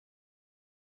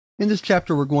In this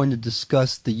chapter, we're going to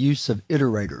discuss the use of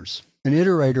iterators. An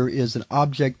iterator is an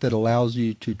object that allows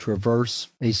you to traverse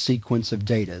a sequence of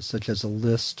data, such as a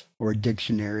list or a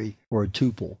dictionary or a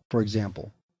tuple, for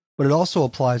example. But it also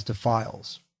applies to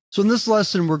files. So in this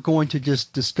lesson, we're going to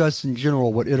just discuss in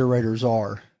general what iterators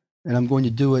are. And I'm going to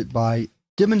do it by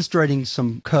demonstrating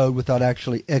some code without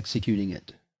actually executing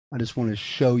it. I just want to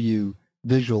show you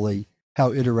visually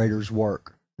how iterators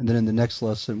work. And then in the next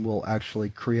lesson, we'll actually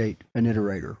create an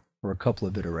iterator or a couple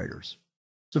of iterators.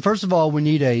 So first of all, we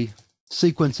need a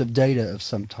sequence of data of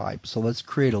some type. So let's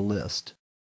create a list.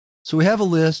 So we have a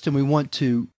list and we want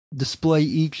to display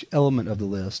each element of the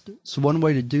list. So one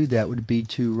way to do that would be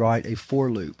to write a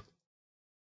for loop.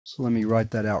 So let me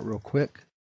write that out real quick.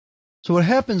 So what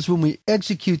happens when we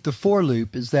execute the for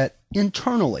loop is that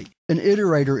internally an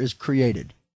iterator is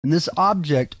created. And this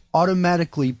object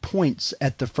automatically points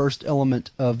at the first element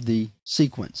of the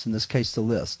sequence, in this case the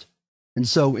list. And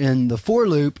so in the for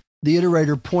loop, the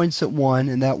iterator points at 1,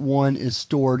 and that 1 is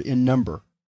stored in number.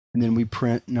 And then we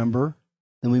print number.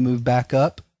 Then we move back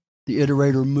up. The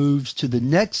iterator moves to the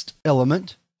next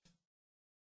element,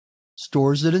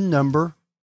 stores it in number,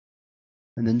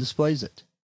 and then displays it.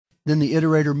 Then the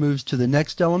iterator moves to the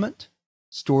next element,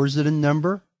 stores it in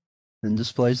number, then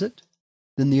displays it.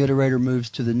 Then the iterator moves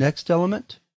to the next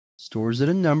element, stores it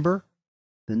in number,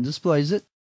 then displays it.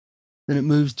 Then it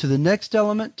moves to the next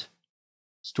element,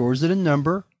 stores it in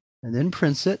number, and then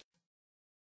prints it.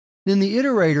 Then the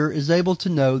iterator is able to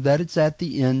know that it's at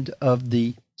the end of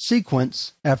the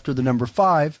sequence after the number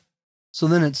 5, so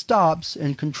then it stops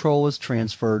and control is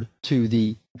transferred to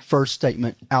the first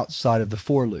statement outside of the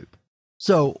for loop.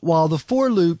 So while the for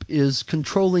loop is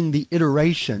controlling the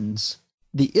iterations,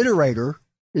 the iterator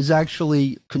is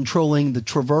actually controlling the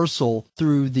traversal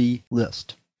through the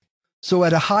list. So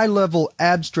at a high-level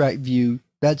abstract view,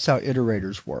 that's how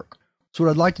iterators work. So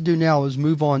what I'd like to do now is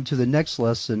move on to the next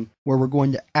lesson where we're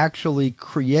going to actually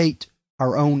create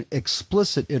our own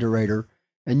explicit iterator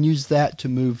and use that to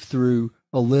move through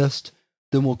a list.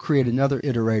 Then we'll create another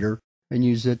iterator and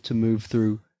use it to move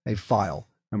through a file.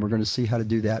 And we're going to see how to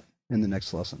do that in the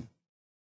next lesson.